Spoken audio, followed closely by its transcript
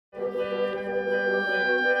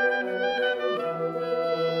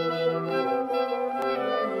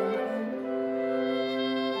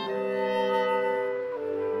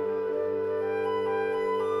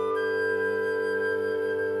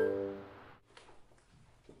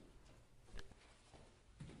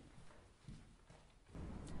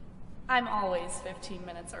I'm always 15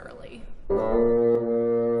 minutes early. Good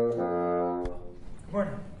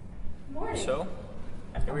morning. Morning. So,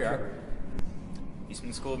 here we are.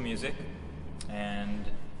 Eastman School of Music,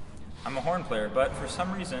 and I'm a horn player, but for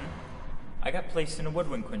some reason, I got placed in a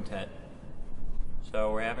woodwind quintet.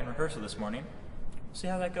 So we're having rehearsal this morning. We'll see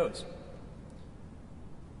how that goes.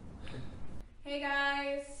 Hey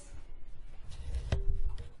guys.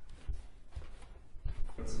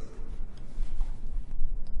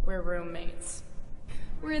 We're roommates.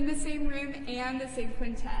 We're in the same room and the same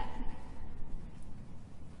quintet.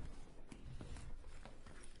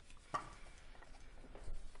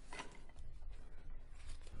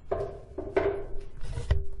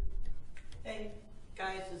 Hey,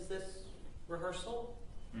 guys, is this rehearsal?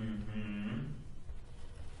 Mm-hmm.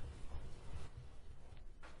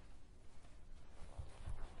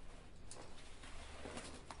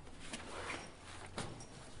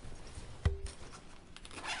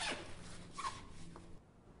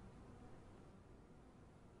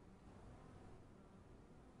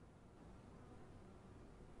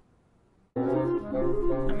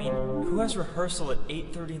 I mean, who has rehearsal at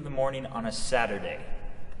 8:30 in the morning on a Saturday?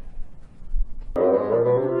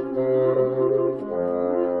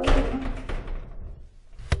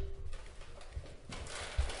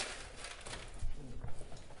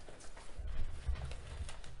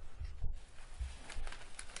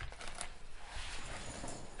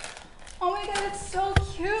 Oh my god, it's so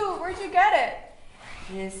cute! Where'd you get it?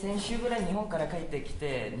 先週ぐらい日本から帰ってき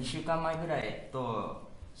て2週間前ぐらい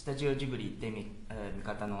スタジオジブリ行って味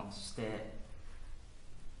方のして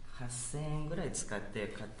8000円ぐらい使って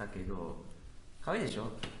買ったけど可愛いでし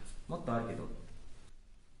ょもっとあるけど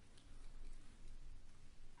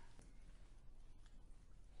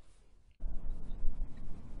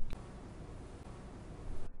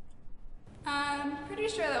I'm pretty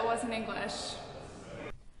sure that wasn't English.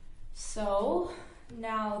 So,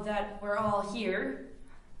 now that we're all here,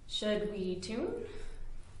 should we tune?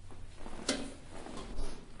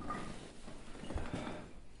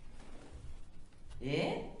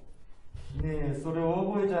 ねえそれ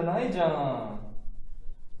オーボエじゃないじゃん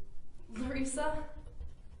Larisa,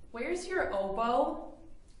 where's your oboe?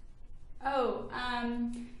 Oh,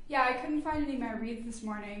 yeah, I couldn't find any of my reeds this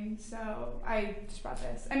morning, so I just brought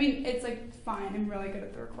this. I mean, it's like fine, I'm really good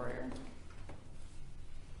at the recorder.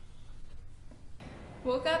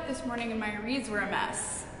 Woke up this morning and my reeds were a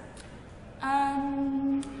mess.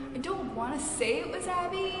 I don't want to say it was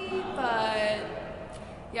Abby, but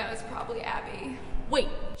yeah, it was probably Abby. Wait,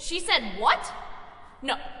 she said what?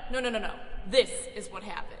 No. This is what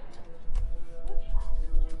happened.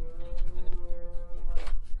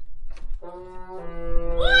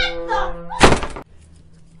 What the?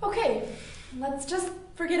 Okay, let's just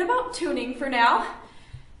forget about tuning for now,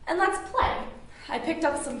 and let's play. I picked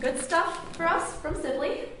up some good stuff for us from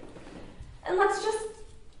Sibley, and let's just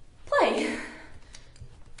play.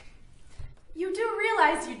 You do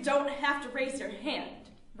realize you don't have to raise your hand,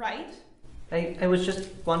 right? I was just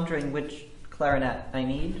wondering which clarinet I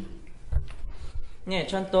need. ねえ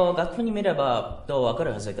ちゃんと楽譜に見ればどう分か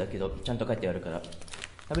るはずだけどちゃんと書いてあるから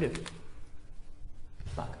食べる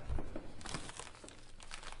バカ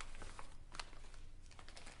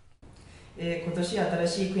今年新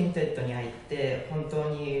しいクインテットに入って本当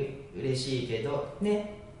に嬉しいけど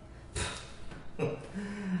ね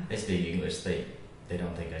I speak English, they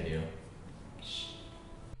don't think I do.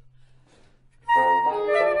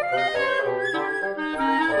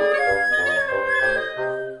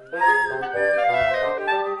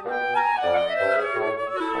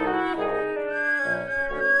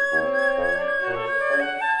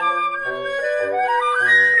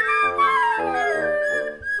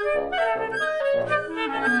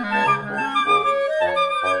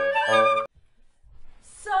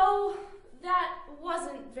 So, that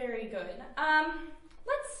wasn't very good.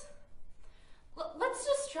 Let's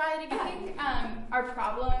just try it again. I think our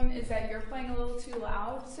problem is that you're playing a little too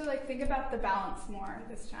loud, so like think about the balance more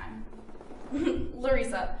this time.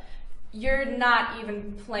 Larisa, you're not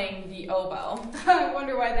even playing the oboe. I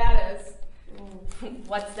wonder why that is.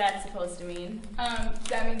 What's that supposed to mean?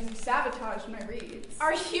 That means you sabotaged my reeds.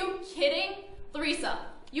 Are you kidding? Larisa,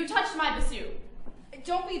 you touched my bassoon.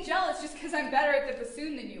 Don't be jealous just because I'm better at the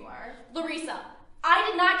bassoon than you are. Larisa, I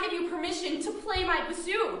did not give you permission to play my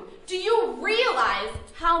bassoon. Do you realize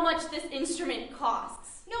how much this instrument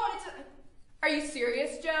costs? No, it's Are you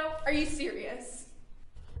serious, Joe? Are you serious?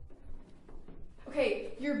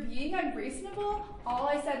 Okay, you're being unreasonable. All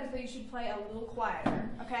I said was that you should play a little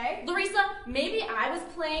quieter, okay? Larisa, maybe I was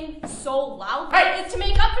playing so loudly. It's to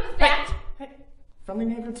make up for the fact... Hey, friendly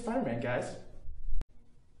neighborhood Spider-Man, guys.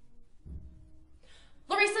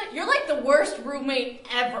 Larisa, you're like the worst roommate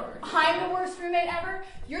ever. I'm the worst roommate ever?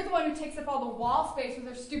 You're the one who takes up all the wall space with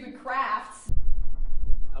her stupid crafts.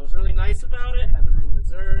 I was really nice about it, had the room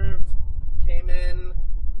reserved, came in,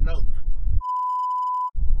 nope.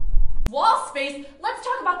 Wall space? Let's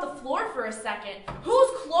talk about the floor for a second. Whose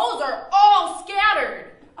clothes are all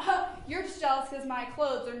scattered? You're just jealous because my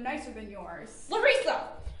clothes are nicer than yours. Larisa,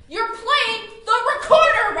 you're playing the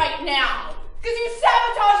recorder right now! Because you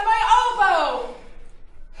sabotaged my oboe!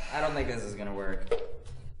 I don't think this is gonna work.